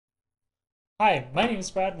Hi, my name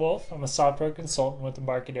is Brad Wolf. I'm a software consultant with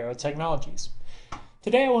Embarcadero Technologies.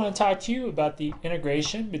 Today I want to talk to you about the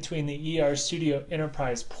integration between the ER Studio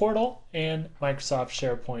Enterprise Portal and Microsoft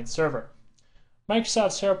SharePoint Server.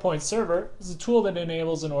 Microsoft SharePoint Server is a tool that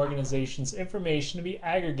enables an organization's information to be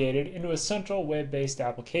aggregated into a central web-based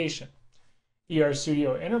application. ER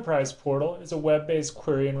Studio Enterprise Portal is a web-based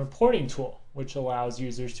query and reporting tool, which allows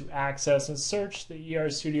users to access and search the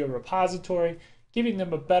ER Studio repository, giving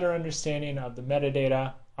them a better understanding of the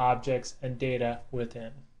metadata, objects, and data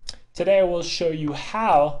within. Today I will show you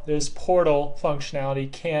how this portal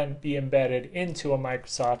functionality can be embedded into a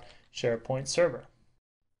Microsoft SharePoint server.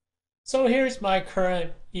 So here's my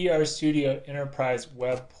current ER Studio Enterprise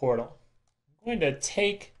web portal. I'm going to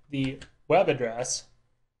take the web address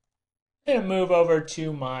and move over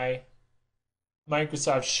to my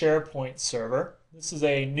Microsoft SharePoint server. This is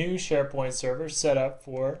a new SharePoint server set up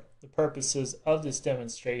for the purposes of this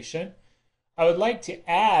demonstration. I would like to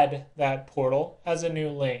add that portal as a new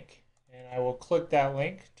link, and I will click that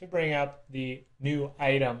link to bring up the new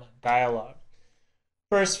item dialog.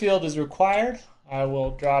 First field is required. I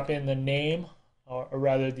will drop in the name, or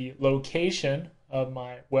rather the location of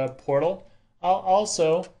my web portal. I'll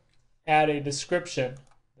also add a description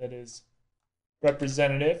that is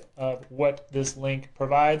representative of what this link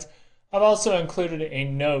provides. I've also included a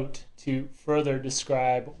note to further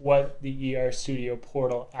describe what the ER Studio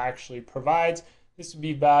portal actually provides. This would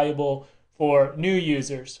be valuable for new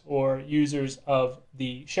users or users of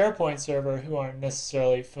the SharePoint server who aren't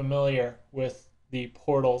necessarily familiar with the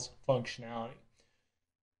portal's functionality.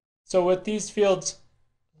 So with these fields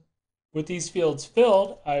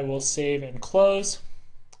filled, I will save and close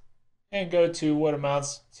and go to what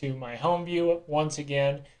amounts to my home view. Once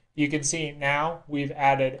again, you can see now we've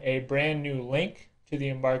added a brand new link to the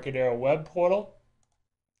Embarcadero web portal.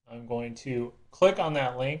 I'm going to click on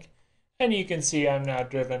that link, and you can see I'm now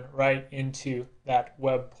driven right into that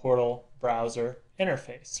web portal browser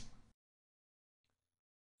interface.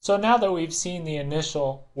 So now that we've seen the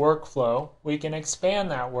initial workflow, we can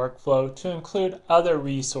expand that workflow to include other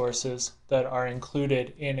resources that are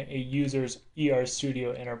included in a user's ER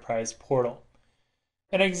Studio Enterprise portal.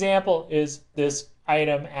 An example is this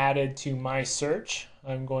item added to my search.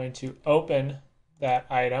 I'm going to open that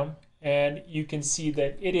item, and you can see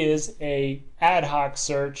that it is an ad hoc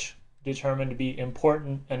search determined to be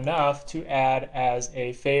important enough to add as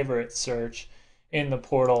a favorite search in the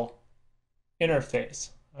portal interface.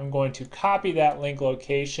 I'm going to copy that link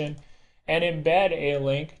location and embed a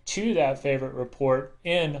link to that favorite report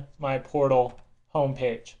in my portal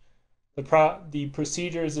homepage. The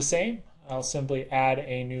procedure is the same. I'll simply add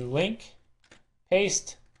a new link,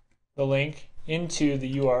 paste the link into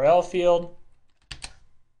the URL field,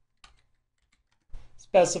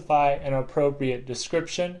 specify an appropriate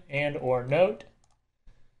description and or note,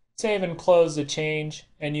 save and close the change,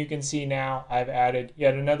 and you can see now I've added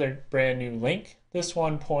yet another brand new link, this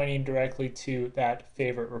one pointing directly to that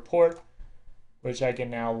favorite report, which I can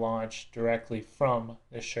now launch directly from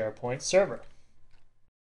the SharePoint server.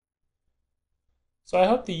 So I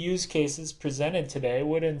hope the use cases presented today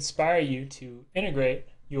would inspire you to integrate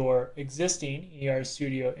your existing ER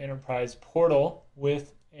Studio Enterprise portal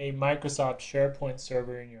with a Microsoft SharePoint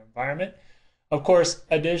server in your environment. Of course,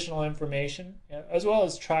 additional information as well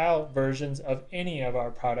as trial versions of any of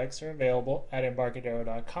our products are available at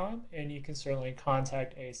Embarcadero.com, and you can certainly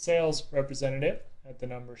contact a sales representative at the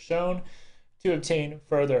number shown to obtain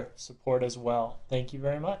further support as well. Thank you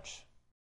very much.